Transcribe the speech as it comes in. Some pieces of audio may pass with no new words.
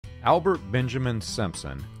Albert Benjamin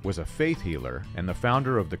Simpson was a faith healer and the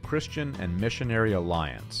founder of the Christian and Missionary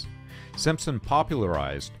Alliance. Simpson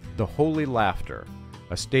popularized the holy laughter,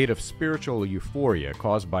 a state of spiritual euphoria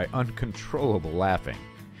caused by uncontrollable laughing.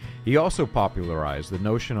 He also popularized the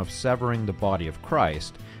notion of severing the body of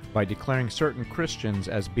Christ by declaring certain Christians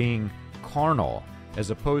as being carnal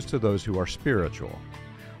as opposed to those who are spiritual.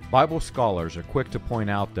 Bible scholars are quick to point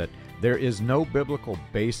out that there is no biblical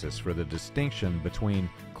basis for the distinction between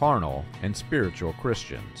carnal and spiritual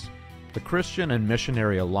Christians. The Christian and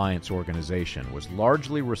Missionary Alliance organization was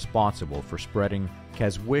largely responsible for spreading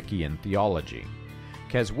Keswickian theology.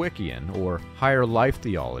 Keswickian, or higher life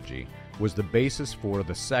theology, was the basis for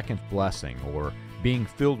the second blessing, or being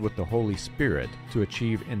filled with the Holy Spirit to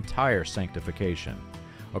achieve entire sanctification.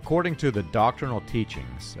 According to the doctrinal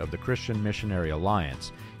teachings of the Christian Missionary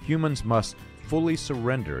Alliance, humans must fully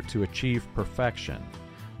surrender to achieve perfection.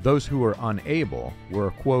 Those who were unable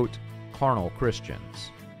were, quote, carnal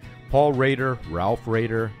Christians. Paul Rader, Ralph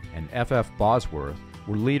Rader, and F.F. Bosworth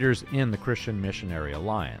were leaders in the Christian Missionary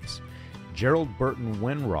Alliance. Gerald Burton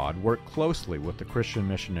Winrod worked closely with the Christian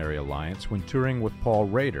Missionary Alliance when touring with Paul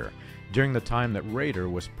Rader during the time that Rader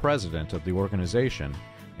was president of the organization,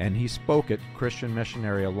 and he spoke at Christian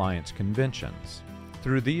Missionary Alliance conventions.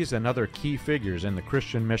 Through these and other key figures in the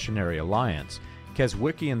Christian Missionary Alliance,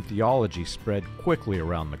 Keswickian theology spread quickly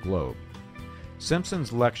around the globe.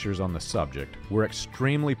 Simpson's lectures on the subject were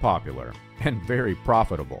extremely popular and very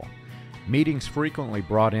profitable. Meetings frequently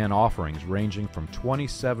brought in offerings ranging from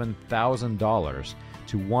 $27,000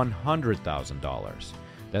 to $100,000.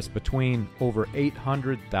 That's between over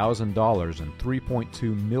 $800,000 and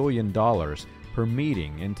 $3.2 million per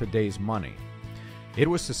meeting in today's money. It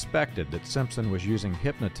was suspected that Simpson was using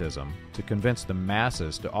hypnotism to convince the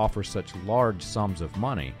masses to offer such large sums of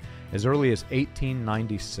money as early as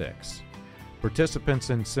 1896. Participants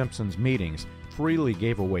in Simpson's meetings freely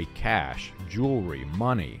gave away cash, jewelry,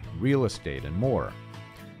 money, real estate, and more.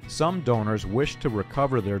 Some donors wished to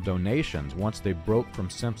recover their donations once they broke from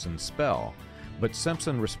Simpson's spell, but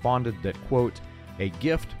Simpson responded that, quote, a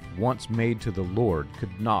gift once made to the Lord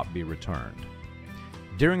could not be returned.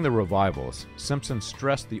 During the revivals, Simpson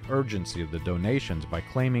stressed the urgency of the donations by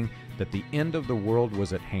claiming that the end of the world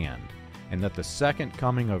was at hand, and that the second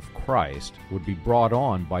coming of Christ would be brought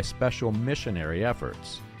on by special missionary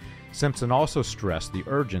efforts. Simpson also stressed the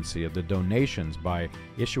urgency of the donations by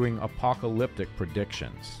issuing apocalyptic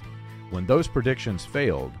predictions. When those predictions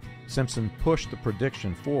failed, Simpson pushed the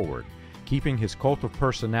prediction forward, keeping his cult of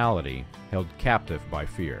personality held captive by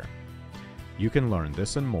fear. You can learn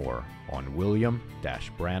this and more on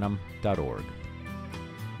william-branham.org.